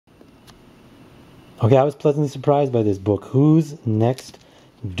Okay, I was pleasantly surprised by this book. Who's Next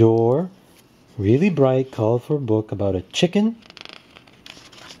Door? Really bright, colorful book about a chicken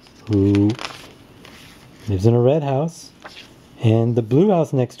who lives in a red house, and the blue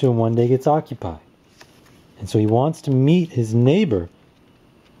house next to him one day gets occupied. And so he wants to meet his neighbor.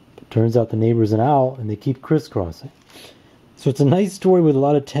 But turns out the neighbor's an owl, and they keep crisscrossing. So it's a nice story with a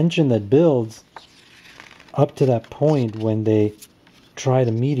lot of tension that builds up to that point when they try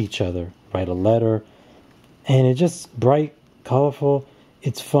to meet each other, write a letter. And it's just bright, colorful,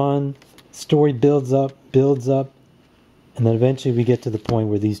 it's fun. Story builds up, and then eventually we get to the point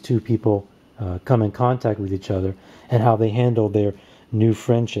where these two people come in contact with each other and how they handle their new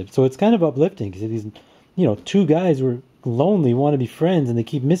friendship. So it's kind of uplifting because these, two guys who are lonely, want to be friends, and they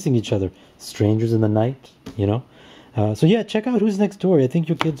keep missing each other. Strangers in the night, So yeah, check out Who's Next Door. I think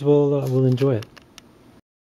your kids will enjoy it.